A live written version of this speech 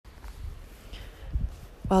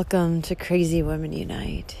Welcome to Crazy Women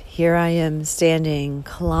Unite. Here I am standing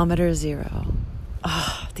Kilometer 0,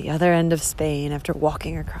 the other end of Spain after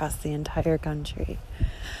walking across the entire country.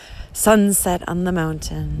 Sunset on the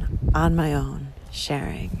mountain, on my own,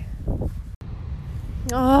 sharing.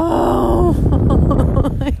 Oh,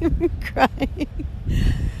 I'm crying.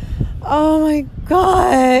 Oh my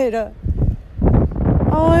God.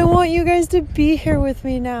 Oh, I want you guys to be here with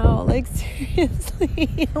me now. Like,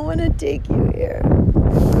 seriously, I want to take you here.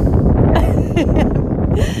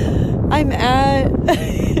 I'm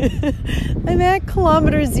at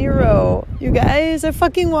Kilometer 0. You guys, I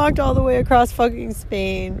fucking walked all the way across fucking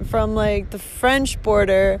Spain from like the French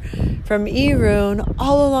border, from Irun,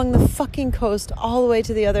 all along the fucking coast, all the way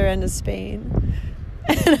to the other end of Spain.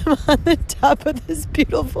 And I'm on the top of this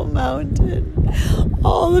beautiful mountain.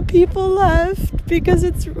 All the people left because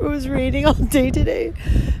it was raining all day today.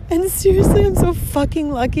 And seriously, I'm so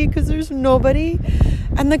fucking lucky because there's nobody.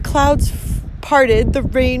 And the clouds parted, the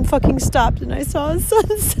rain fucking stopped, and I saw a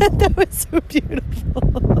sunset that was so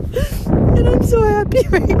beautiful. And I'm so happy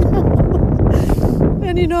right now.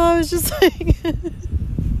 And you know, I was just like...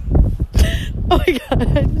 Oh my God,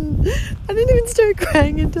 I didn't even start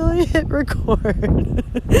crying until I hit record.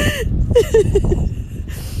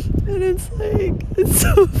 And it's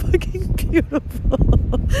so fucking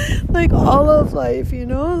beautiful. Like all of life, you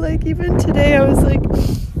know? Like even today I was like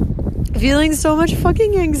feeling so much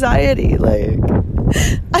fucking anxiety. Like,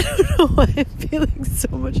 I don't know why I'm feeling so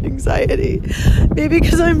much anxiety. Maybe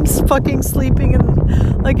because I'm fucking sleeping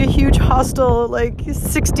in like a huge hostel, like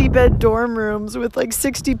 60 bed dorm rooms with like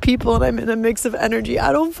 60 people and I'm in a mix of energy.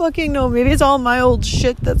 I don't fucking know. Maybe it's all my old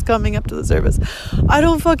shit that's coming up to the surface. I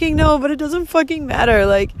don't fucking know, but it doesn't fucking matter.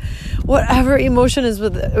 Like whatever emotion is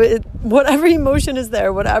whatever emotion is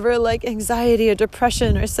there, whatever like anxiety or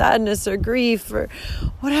depression or sadness or grief or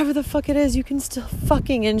whatever the fuck it is, you can still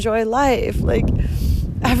fucking enjoy life. Like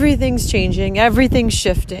everything's changing, everything's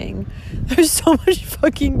shifting. There's so much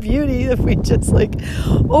fucking beauty if we just like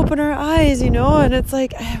open our eyes, you know? And it's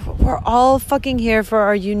like we're all fucking here for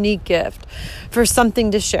our unique gift, for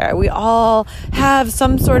something to share. We all have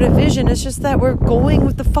some sort of vision. It's just that we're going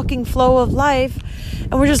with the fucking flow of life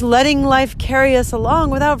and we're just letting life carry us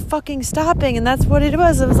along without fucking stopping. And that's what it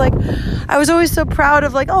was. It was like, I was always so proud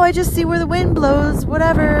of like, oh, I just see where the wind blows,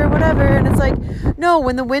 whatever. And it's like, no,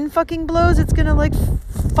 when the wind fucking blows, it's gonna like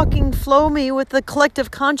fucking flow me with the collective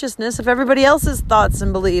consciousness of everybody else's thoughts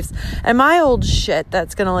and beliefs and my old shit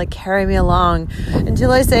that's gonna like carry me along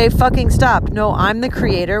until I say fucking stop. No, I'm the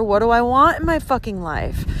creator. What do I want in my fucking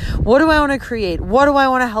life? What do I want to create? What do I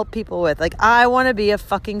want to help people with? Like, I want to be a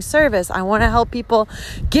fucking service. I want to help people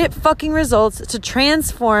get fucking results to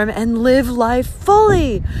transform and live life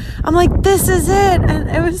fully. I'm like, this is it. And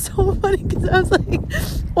it was so funny because I was like,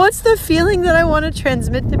 what's the feeling that I want to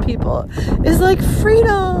transmit to people? Is like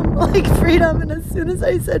freedom. Like freedom. And as soon as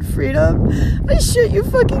I said freedom, I shit you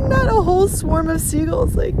fucking not, a whole swarm of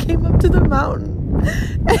seagulls like came up to the mountain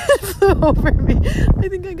and flew over me. I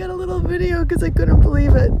think I got a little video because I couldn't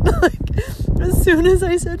believe it. Like as soon as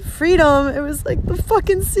I said freedom, it was like the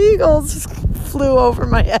fucking seagulls just flew over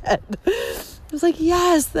my head. It was like,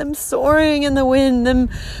 yes, them soaring in the wind, them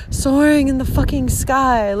soaring in the fucking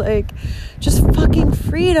sky, like just fucking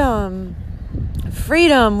freedom.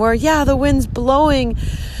 Freedom where, yeah, the wind's blowing.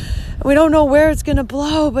 We don't know where it's going to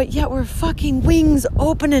blow, but yet we're fucking wings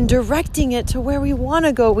open and directing it to where we want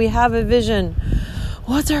to go. We have a vision.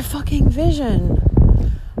 What's our fucking vision?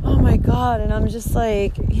 Oh my God. And I'm just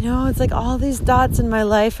like, you know, it's like all these dots in my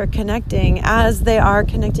life are connecting as they are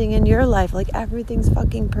connecting in your life. Like everything's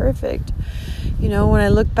fucking perfect. You know, when I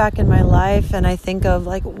look back in my life and I think of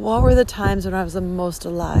like, what were the times when I was the most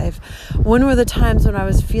alive? When were the times when I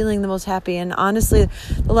was feeling the most happy? And honestly,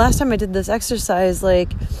 the last time I did this exercise,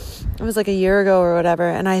 like it was like a year ago or whatever.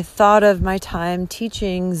 And I thought of my time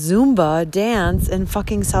teaching Zumba dance in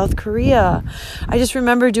fucking South Korea. I just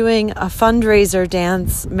remember doing a fundraiser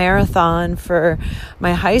dance marathon for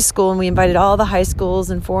my high school. And we invited all the high schools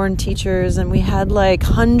and foreign teachers. And we had like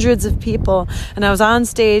hundreds of people. And I was on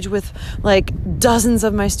stage with like dozens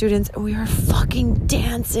of my students. And we were fucking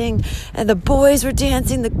dancing. And the boys were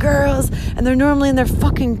dancing, the girls. And they're normally in their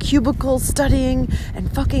fucking cubicles studying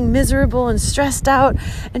and fucking miserable and stressed out.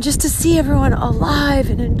 And just to see everyone alive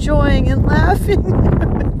and enjoying and laughing.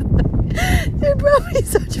 It brought me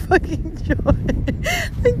such fucking joy.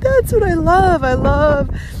 Like that's what I love. I love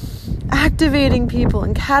activating people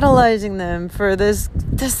and catalyzing them for this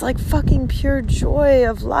like fucking pure joy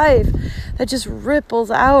of life that just ripples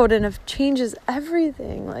out and it changes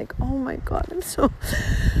everything. Like, oh my God, I'm so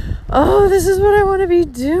oh, this is what I want to be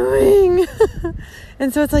doing.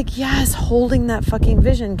 And so it's like, yes, holding that fucking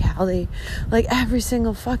vision, Callie. Like every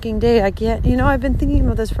single fucking day I get, I've been thinking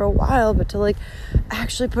about this for a while, but to like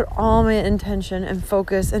actually put all my intention and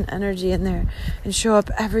focus and energy in there and show up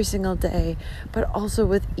every single day, but also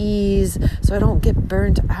with ease so I don't get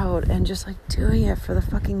burnt out, and just like doing it for the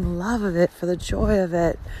fucking love of it, for the joy of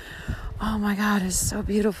it. Oh my God, it's so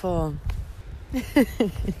beautiful.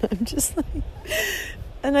 I'm just like,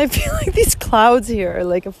 and I feel like these clouds here are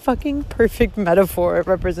like a fucking perfect metaphor of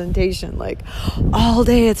representation. Like all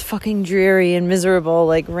day it's fucking dreary and miserable,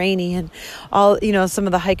 like rainy, and all, some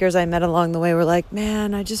of the hikers I met along the way were like,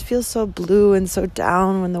 man, I just feel so blue and so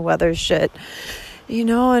down when the weather's shit,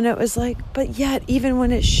 and it was like, but yet even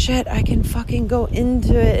when it's shit, I can fucking go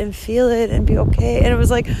into it and feel it and be okay. And it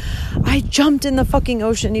was like, I jumped in the fucking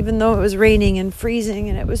ocean even though it was raining and freezing,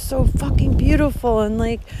 and it was so fucking beautiful, and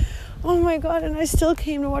like, oh my God, and I still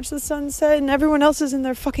came to watch the sunset, and everyone else is in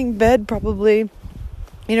their fucking bed probably,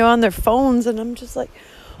 on their phones, and I'm just like,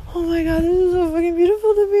 oh my God, this is so fucking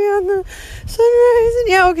beautiful to be on the sunrise. And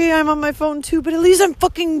yeah, okay, I'm on my phone too, but at least I'm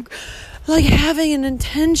fucking like having an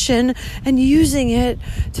intention and using it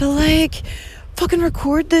to like fucking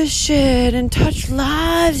record this shit and touch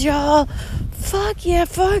lives, y'all. Fuck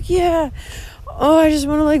yeah. Oh, I just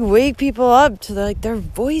want to like wake people up to like their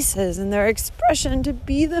voices and their expression, to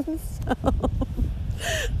be themselves.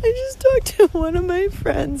 I just talked to one of my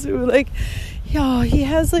friends who like, he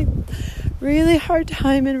has like really hard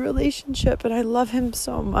time in relationship, and I love him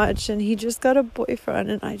so much, and he just got a boyfriend,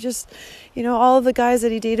 and I just, all of the guys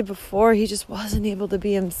that he dated before, he just wasn't able to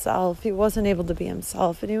be himself.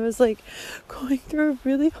 And he was like going through a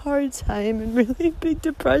really hard time and really big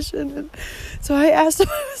depression. And so I asked him,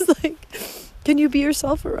 I was like, can you be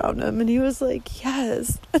yourself around him? And he was like,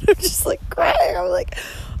 yes. And I'm just like crying. I'm like,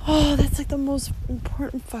 oh, that's like the most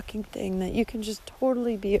important fucking thing, that you can just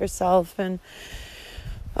totally be yourself and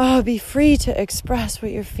be free to express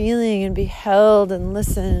what you're feeling and be held and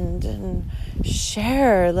listened and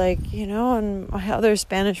share, like, and my other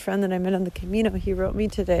Spanish friend that I met on the Camino, he wrote me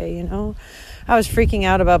today, I was freaking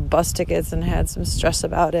out about bus tickets and had some stress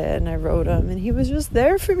about it, and I wrote him, and he was just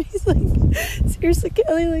there for me. He's like, seriously,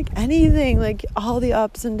 Kelly, like anything, like all the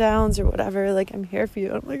ups and downs or whatever, like I'm here for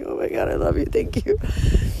you. I'm like, oh my God, I love you, thank you.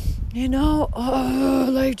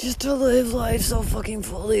 Like just to live life so fucking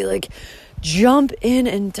fully, like jump in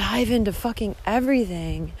and dive into fucking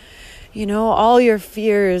everything. All your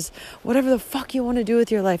fears, whatever the fuck you want to do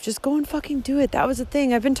with your life, just go and fucking do it. That was the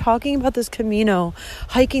thing. I've been talking about this Camino,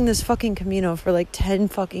 hiking this fucking Camino for like 10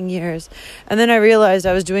 fucking years. And then I realized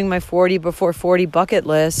I was doing my 40 before 40 bucket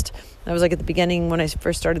list. I was like at the beginning when I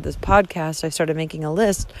first started this podcast, I started making a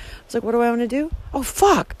list. I was like, what do I want to do? Oh,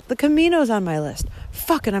 fuck. The Camino's on my list.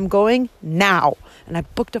 Fuck, and I'm going now. And I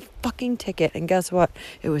booked a fucking ticket. And guess what?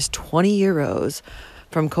 It was 20 euros.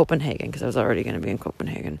 From Copenhagen, because I was already going to be in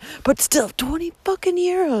Copenhagen. But still, 20 fucking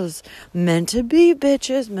euros. Meant to be,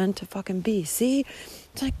 bitches. Meant to fucking be. See?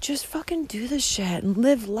 It's like, just fucking do this shit and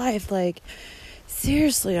live life. Like,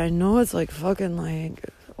 seriously, I know it's like fucking like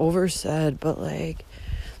oversaid, but like,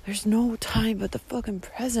 there's no time but the fucking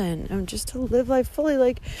present. And just to live life fully.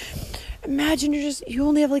 Like, imagine you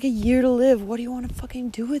only have like a year to live. What do you want to fucking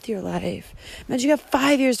do with your life? Imagine you got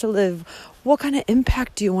 5 years to live. What kind of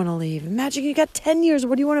impact do you want to leave? Imagine you got 10 years.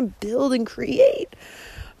 What do you want to build and create?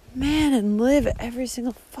 Man, and live every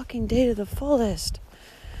single fucking day to the fullest.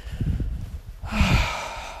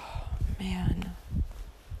 Man.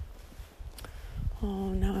 Oh,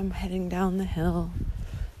 now I'm heading down the hill,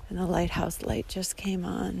 and the lighthouse light just came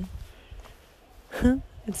on.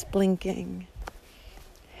 It's blinking.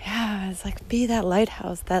 Yeah, it's like, be that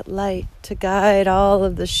lighthouse, that light to guide all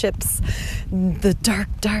of the ships, the dark,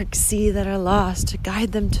 dark sea that are lost, to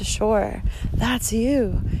guide them to shore. That's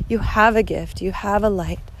you. You have a gift. You have a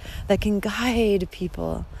light that can guide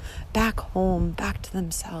people back home, back to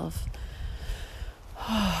themselves.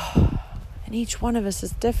 And each one of us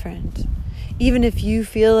is different. Even if you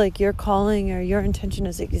feel like your calling or your intention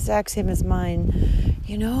is the exact same as mine,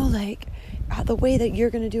 like the way that you're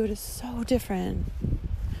going to do it is so different.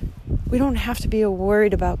 We don't have to be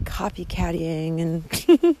worried about copycatting and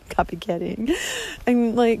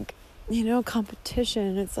like,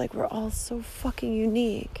 competition. It's like we're all so fucking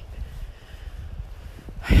unique.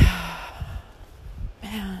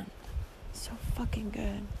 Man, so fucking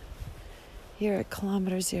good. Here at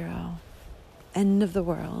Kilometer 0, end of the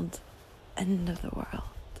world, end of the world,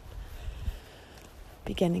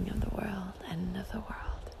 beginning of the world, end of the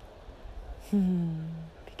world.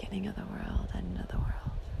 Beginning of the world, end of the world.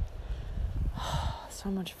 So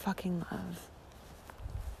much fucking love.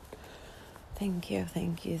 Thank you,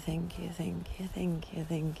 thank you, thank you, thank you, thank you,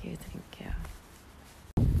 thank you, thank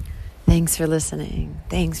you. Thanks for listening.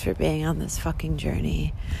 Thanks for being on this fucking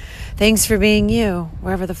journey. Thanks for being you,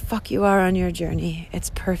 wherever the fuck you are on your journey.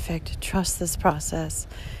 It's perfect. Trust this process.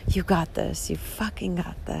 You got this. You fucking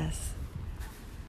got this.